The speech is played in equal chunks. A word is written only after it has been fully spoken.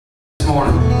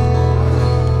morning?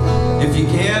 If you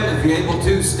can, if you're able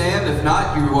to, stand. If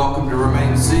not, you're welcome to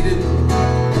remain seated.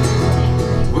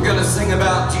 We're going to sing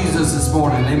about Jesus this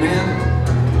morning. Amen?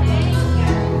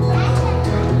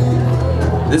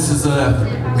 This is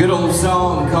a good old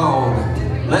song called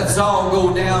Let's All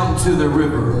Go Down to the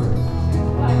River.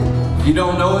 If you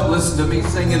don't know it, listen to me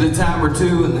sing it a time or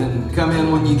two and then come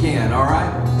in when you can, all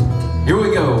right? Here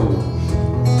we go.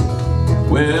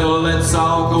 Well, let's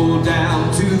all go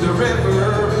down to the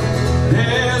river.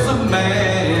 There's a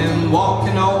man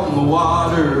walking on the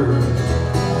water.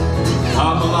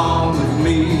 Come along with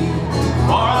me,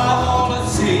 for I want to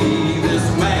see this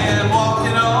man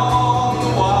walking on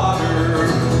the water.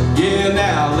 Yeah,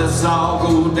 now let's all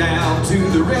go down to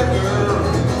the river.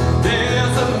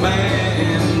 There's a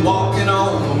man walking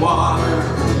on the water.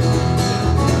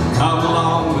 Come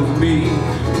along with me,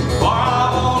 for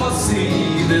I want to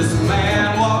see this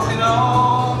man walking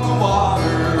on the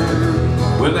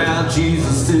water. Well, now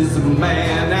Jesus is the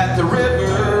man at the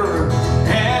river,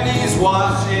 and he's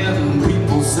washing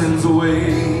people's sins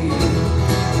away.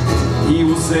 He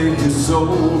will save your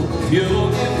soul if you'll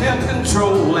give him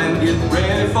control and get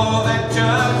ready for that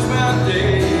judgment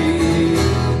day.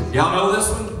 Y'all know this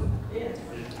one?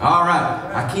 All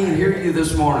right, I can't hear you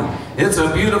this morning. It's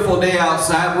a beautiful day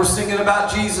outside. We're singing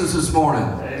about Jesus this morning.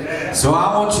 Amen. So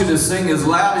I want you to sing as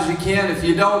loud as you can. If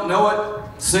you don't know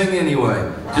it, sing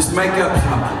anyway. Just make up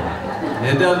something.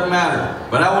 It doesn't matter.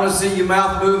 But I want to see your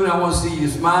mouth moving. I want to see you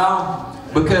smile,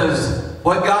 because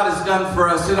what God has done for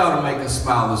us, it ought to make us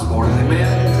smile this morning.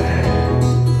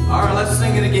 Amen? All right, let's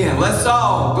sing it again. Let's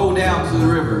all go down to the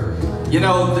river. You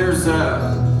know, there's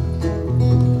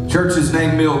churches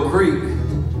named Mill Creek,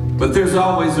 but there's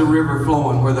always a river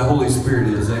flowing where the Holy Spirit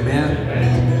is.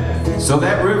 Amen? So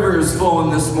that river is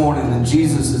flowing this morning, and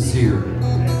Jesus is here.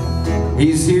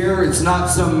 He's here. It's not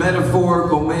some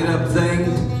metaphorical made-up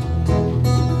thing.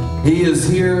 He is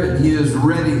here, and he is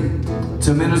ready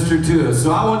to minister to us.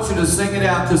 So I want you to sing it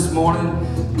out this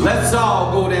morning. Let's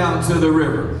all go down to the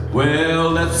river. Well,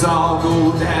 let's all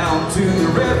go down to the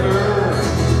river.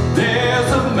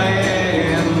 There's a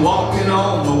man walking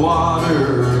on the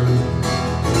water.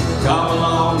 Come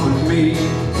along with me,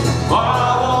 for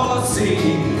I want to see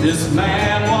this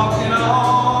man walking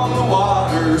on the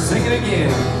water. Sing it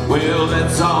again. Well,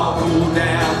 let's all go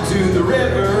down to the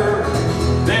river.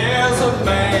 There's a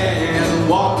man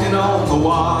walking on the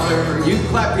water. You can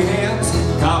clap your hands.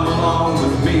 Come along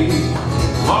with me,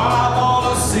 for I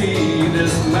want to see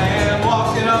this man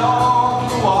walking on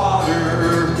the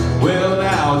water. Well,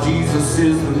 now Jesus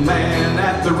is the man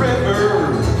at the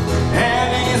river,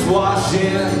 and he's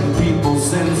washing people's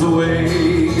sins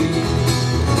away.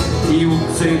 He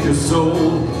will save your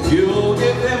soul. You'll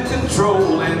give him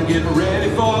control and get ready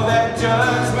for that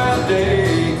judgment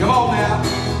day. Come on now.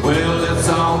 Well, let's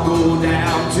all go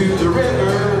down to the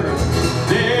river.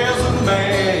 There's a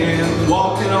man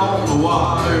walking on the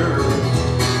water.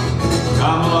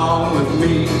 Come along with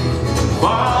me, for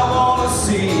I want to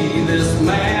see this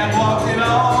man walking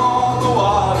on the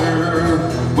water.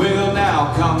 Well,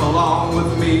 now come along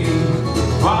with me,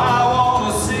 for I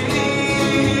want to see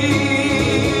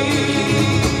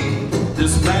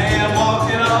this man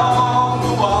walking on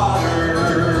the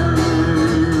water.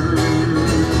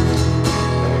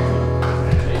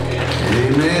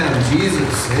 Amen.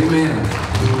 Jesus. Amen.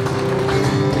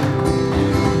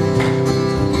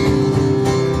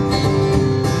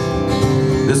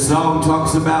 This song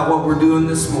talks about what we're doing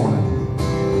this morning.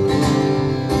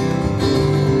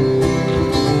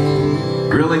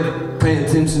 Really pay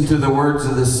attention to the words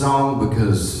of this song,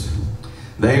 because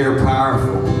they are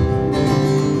powerful.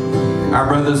 Our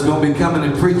brother's going to be coming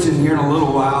and preaching here in a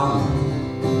little while.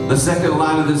 The second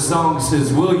line of this song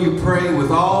says, will you pray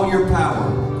with all your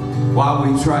power while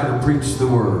we try to preach the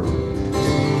word?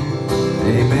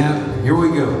 Amen. Here we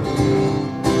go.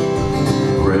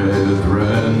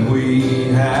 Brethren, we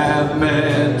have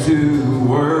met to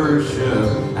worship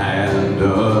and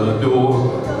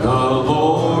adore the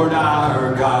Lord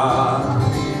our God.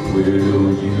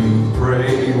 Will you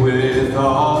pray with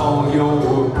all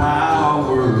your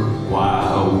power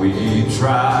while we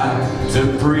try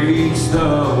to preach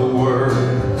the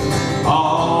word?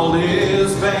 All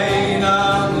is vain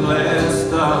unless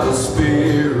the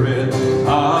Spirit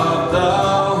of the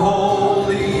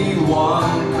Holy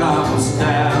One comes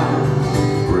down.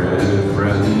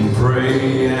 Brethren,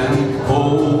 pray and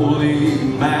holy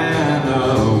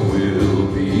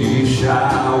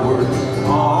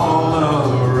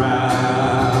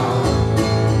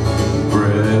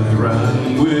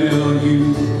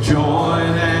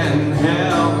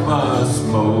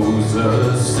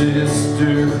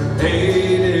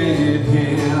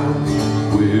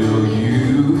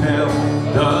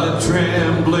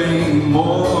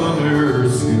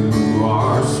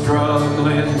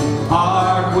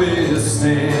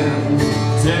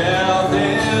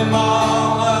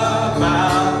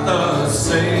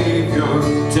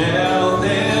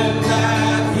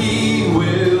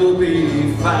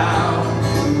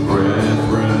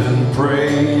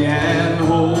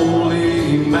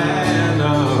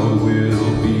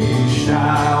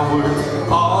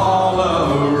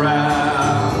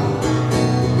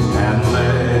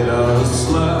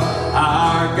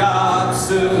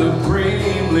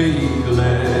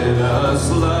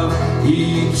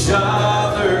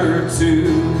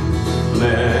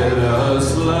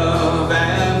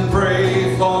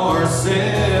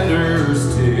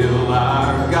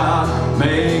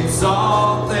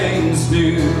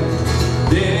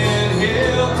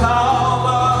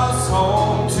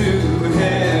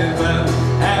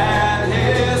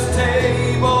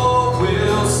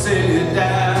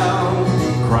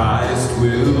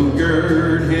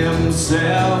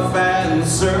himself and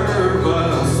serve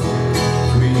us.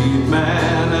 Sweet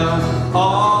manna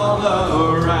all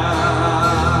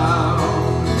around.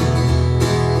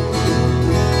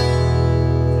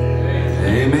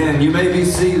 Amen. You may be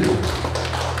seated.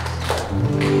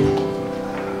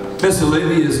 Miss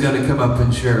Olivia is going to come up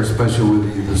and share a special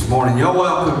with you this morning. Y'all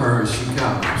welcome her as she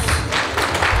comes.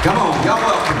 Come on, y'all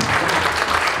welcome her.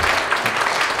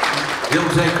 It'll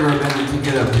take her a minute to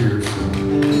get up here. So.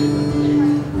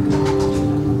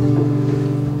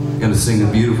 Going to sing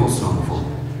a beautiful song for you.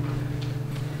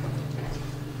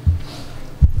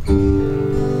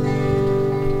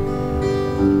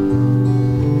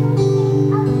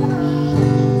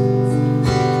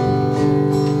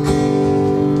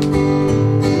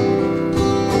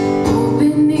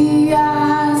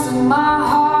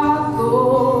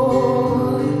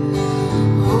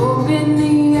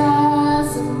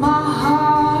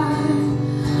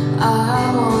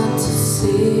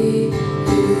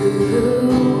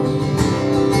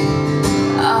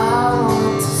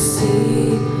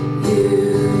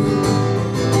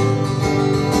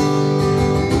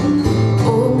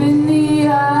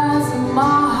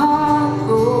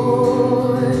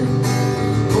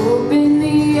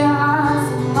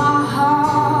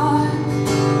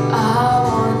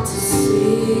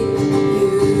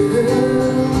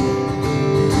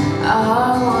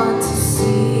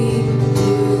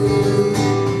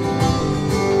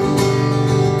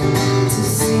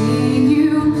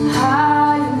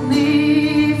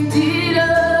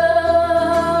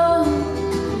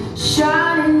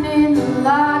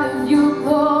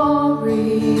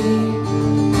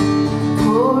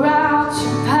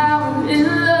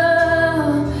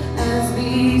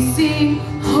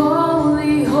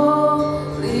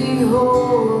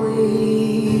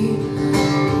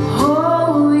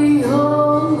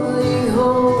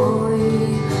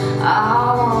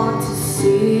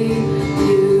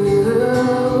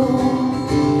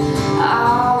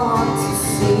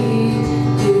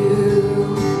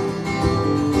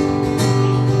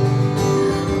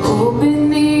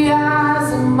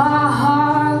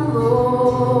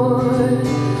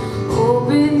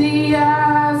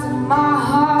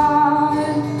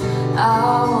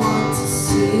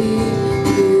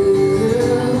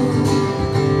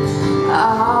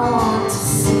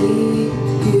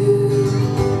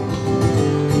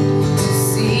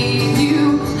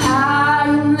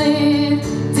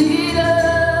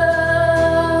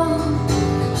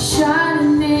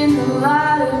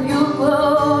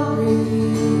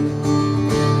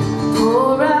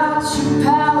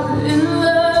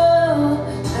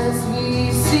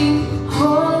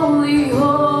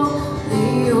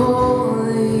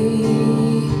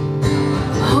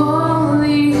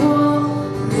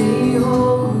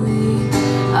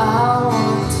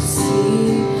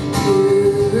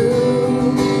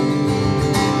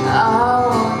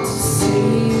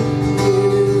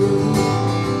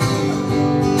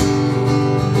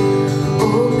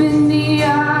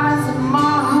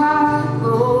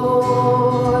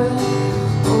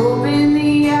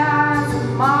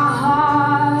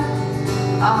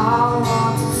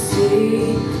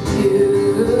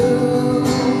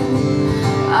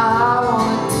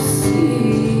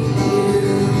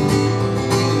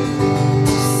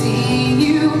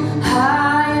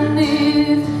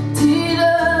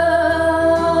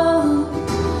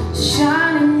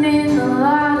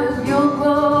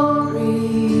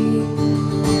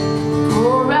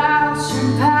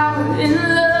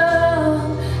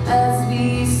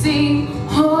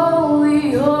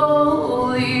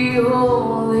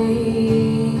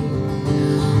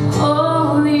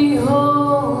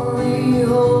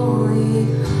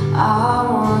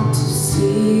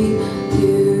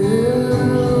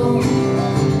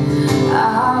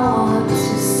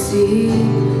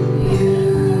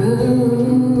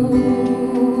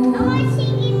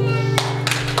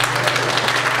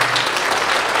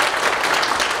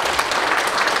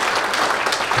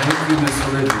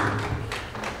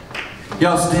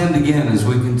 Y'all stand again as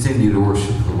we continue to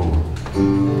worship the Lord.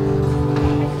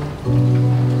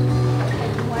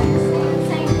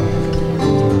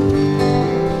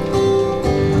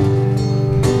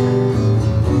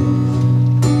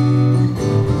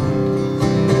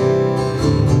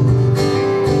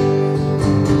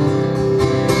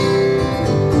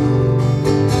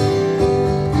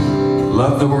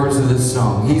 Love the words of this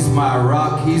song. He's my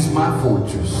rock, he's my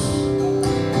fortress.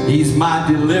 He's my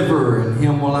deliverer, in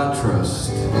him will I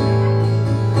trust.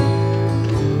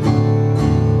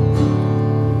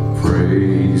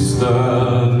 Praise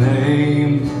the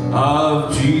name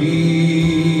of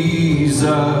Jesus.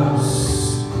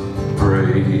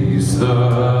 Praise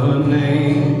the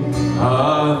name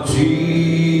of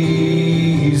Jesus.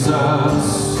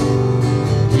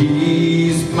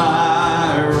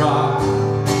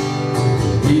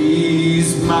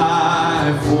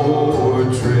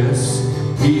 fortress.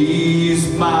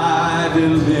 He's my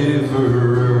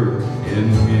deliverer. In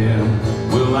him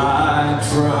will I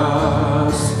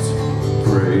trust.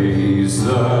 Praise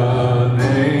the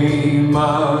name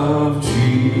of Jesus.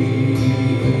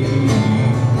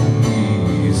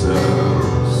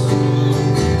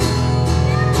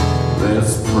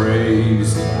 Let's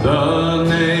praise the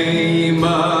name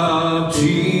of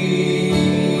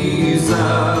Jesus.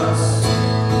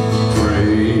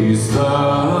 Praise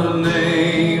the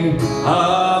name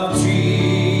of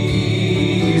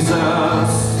Jesus.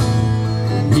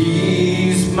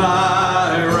 He's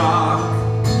my rock.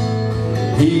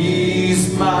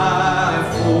 He's my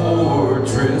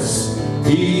fortress.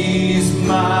 He's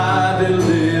my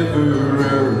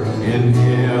deliverer. In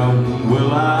him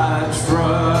will I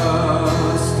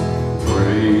trust.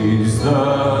 Praise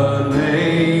the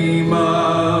name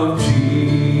of Jesus.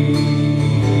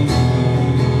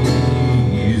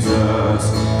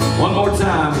 One more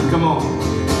time, come on.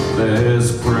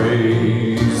 Let's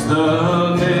praise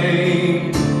the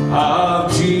name of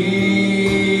Jesus.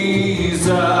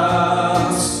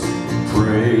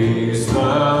 Praise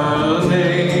the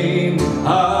name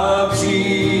of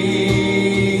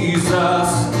Jesus.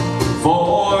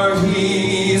 For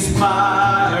he's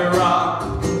my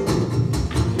rock.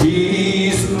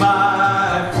 He's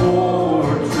my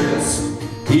fortress.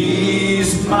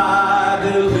 He's my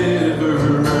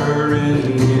deliverer.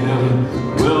 In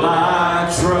him will I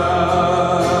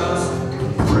trust.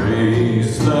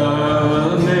 Praise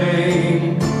the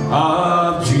name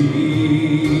of Jesus.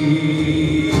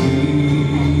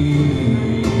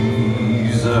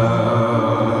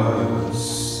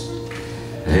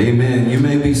 Amen. You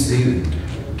may be seated.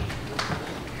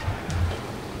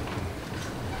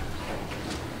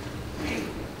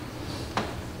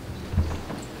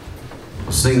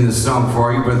 I'll sing this song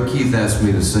for you. Brother Keith asked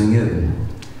me to sing it.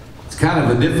 It's kind of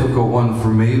a difficult one for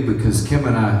me because Kim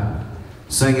and I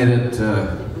sang it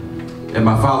at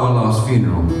my father-in-law's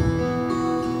funeral.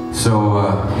 So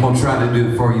I'm going to try to do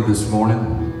it for you this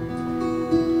morning.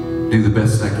 Do the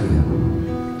best I can.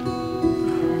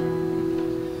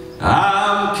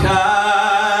 I'm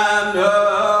kind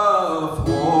of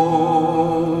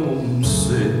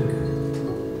homesick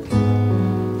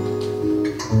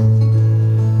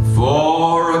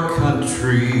for a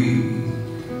country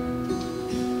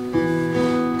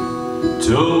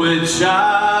to which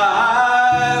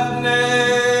I've never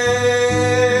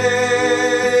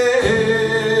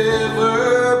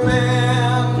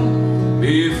been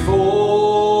before.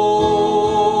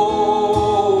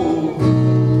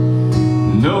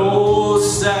 No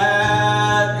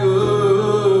sad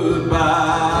goodbyes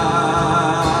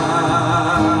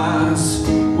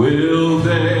will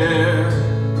there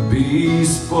be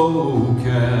spoken.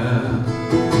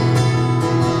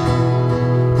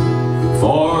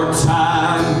 For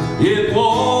time, it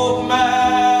won't matter.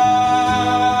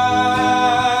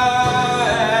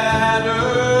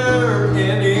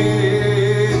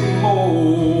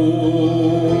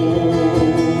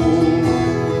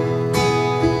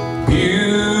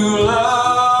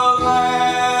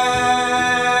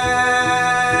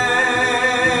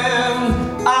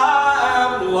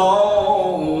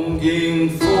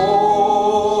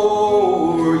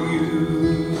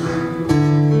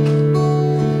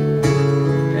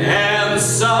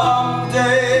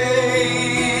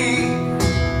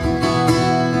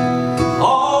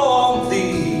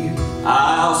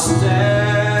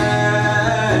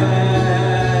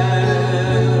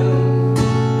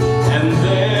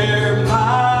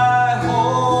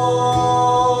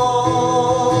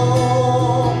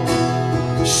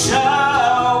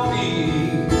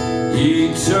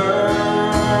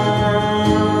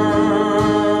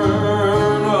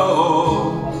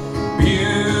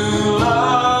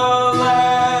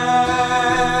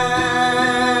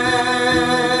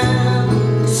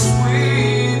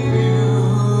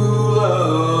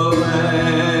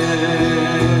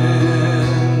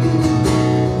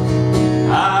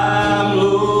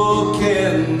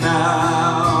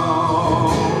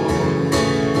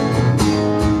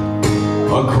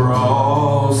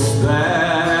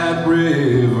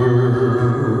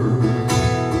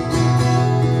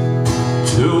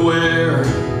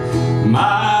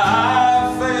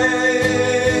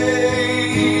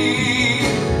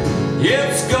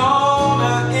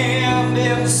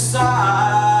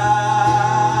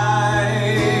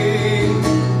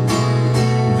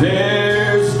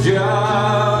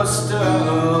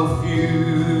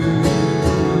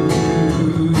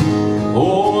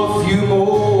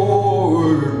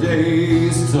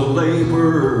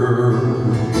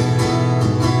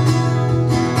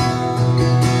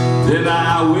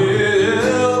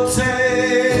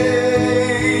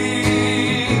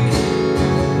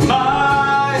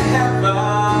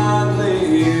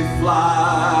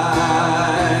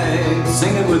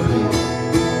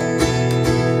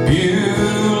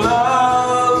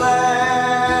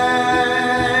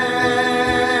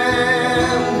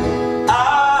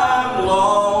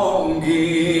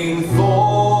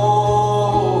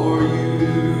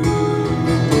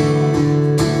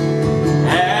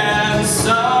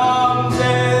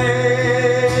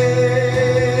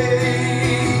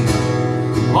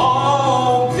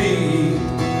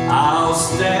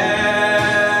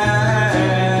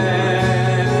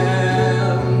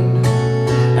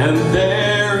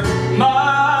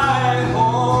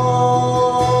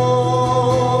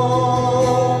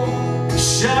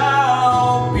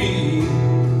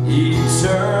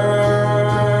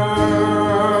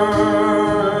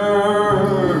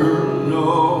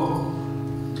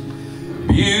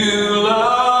 beautiful